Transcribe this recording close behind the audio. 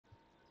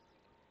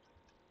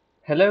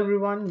Hello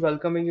everyone,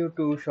 welcoming you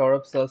to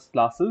Saurabh Sir's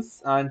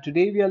classes, and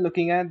today we are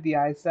looking at the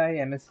ISI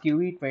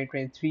MSQE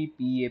 2023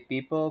 PEA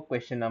paper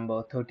question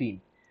number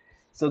 13.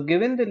 So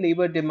given the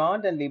labor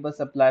demand and labor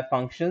supply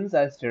functions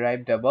as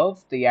derived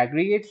above, the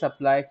aggregate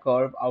supply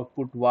curve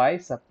output Y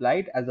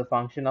supplied as a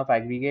function of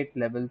aggregate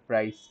level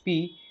price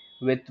P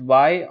with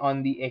Y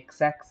on the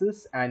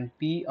x-axis and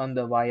P on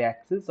the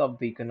y-axis of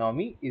the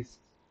economy is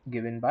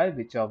given by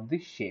which of the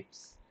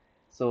shapes.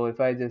 So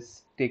if I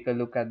just take a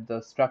look at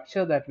the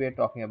structure that we are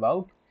talking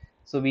about,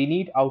 so we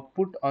need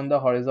output on the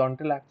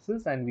horizontal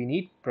axis and we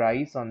need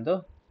price on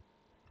the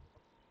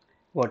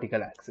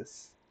vertical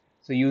axis.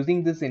 So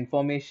using this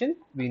information,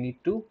 we need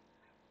to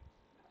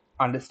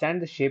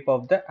understand the shape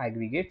of the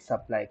aggregate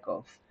supply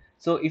curve.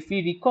 So if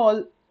we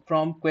recall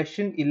from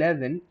question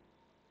 11,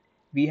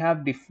 we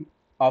have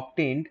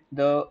obtained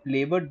the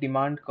labor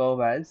demand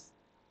curve as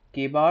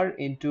k bar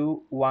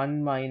into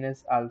 1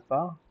 minus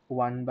alpha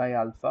 1 by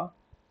alpha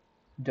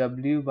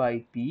w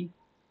by p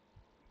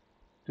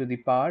to the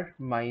power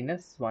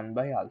minus 1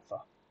 by alpha,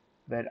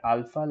 where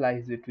alpha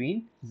lies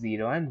between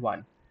 0 and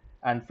 1.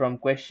 And from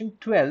question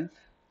 12,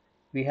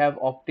 we have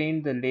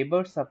obtained the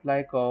labor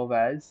supply curve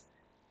as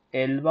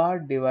L bar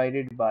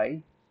divided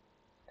by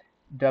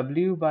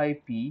W by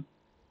P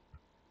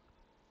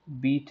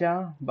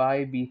beta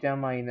by beta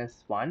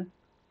minus 1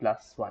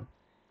 plus 1,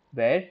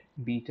 where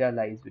beta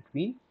lies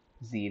between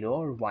 0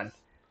 or 1.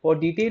 For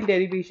detailed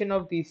derivation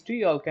of these two,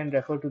 you all can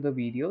refer to the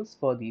videos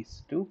for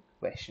these two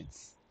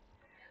questions.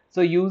 So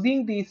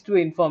using these two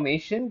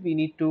information, we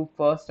need to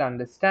first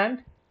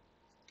understand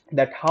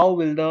that how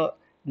will the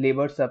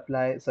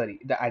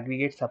the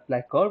aggregate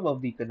supply curve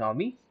of the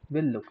economy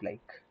will look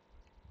like.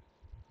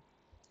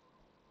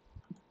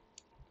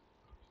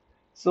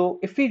 So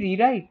if we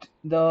rewrite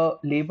the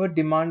labor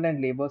demand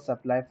and labor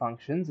supply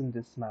functions in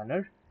this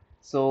manner,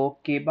 so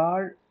k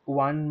bar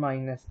 1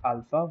 minus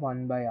alpha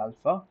 1 by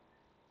alpha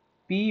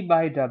p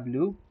by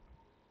w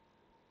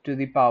to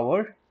the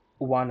power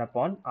 1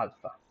 upon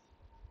alpha,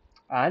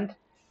 and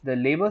the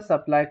labor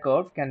supply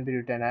curve can be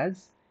written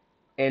as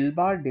L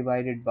bar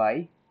divided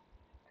by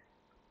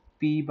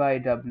p by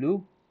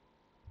w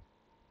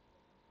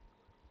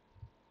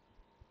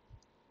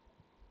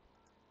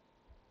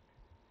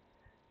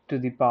to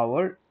the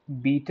power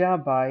beta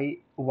by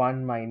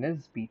 1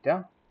 minus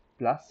beta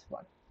plus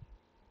 1.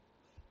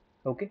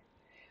 Okay,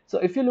 so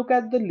if you look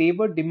at the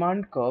labor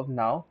demand curve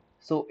now,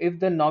 so if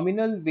the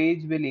nominal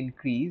wage will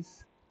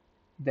increase,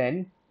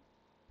 then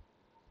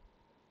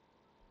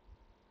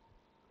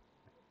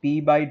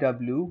p by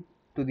w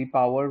to the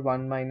power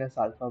 1 minus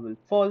alpha will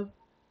fall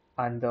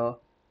and the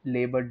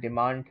labor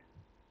demand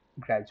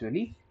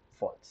gradually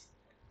falls.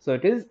 So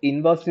it is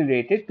inversely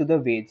related to the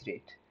wage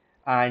rate.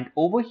 And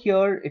over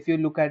here, if you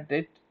look at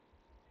it,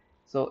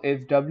 so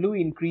if w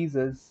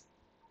increases,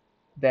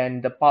 then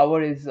the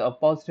power is a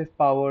positive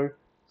power,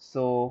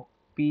 so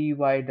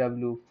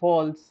PYW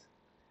falls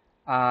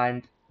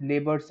and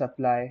labor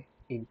supply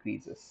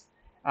increases.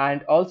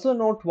 And also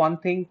note one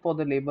thing for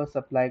the labor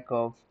supply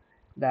curve,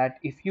 that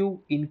if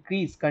you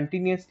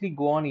continuously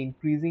go on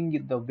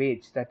increasing the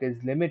wage, that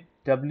is limit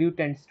W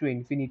tends to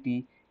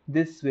infinity,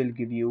 this will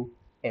give you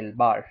L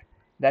bar.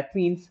 That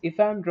means if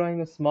I'm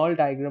drawing a small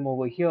diagram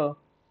over here,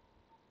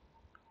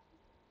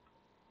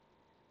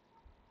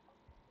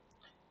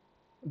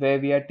 where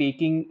we are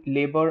taking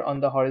labor on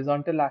the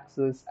horizontal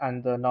axis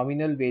and the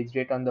nominal wage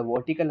rate on the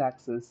vertical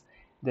axis,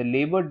 the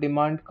labor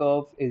demand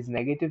curve is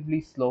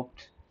negatively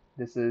sloped.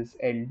 This is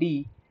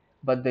LD,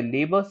 but the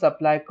labor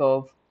supply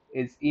curve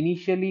is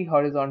initially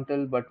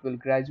horizontal but will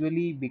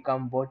gradually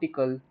become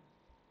vertical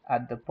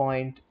at the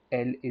point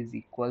L is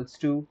equals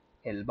to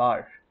L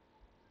bar.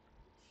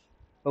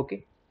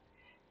 Okay,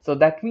 so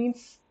that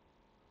means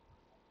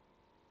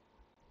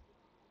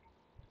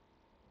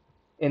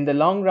in the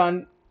long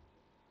run,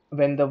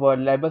 when the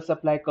labor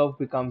supply curve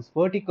becomes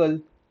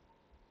vertical,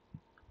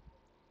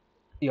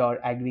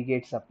 your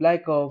aggregate supply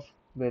curve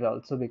will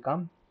also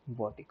become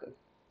vertical.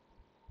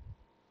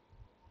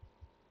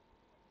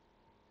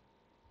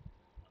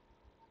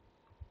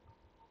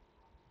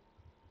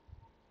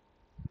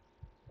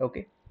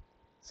 Okay,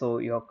 so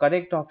your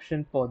correct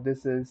option for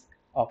this is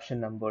option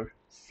number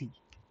C,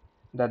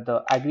 that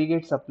the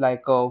aggregate supply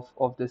curve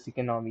of this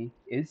economy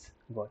is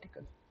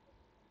vertical.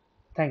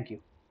 Thank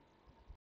you.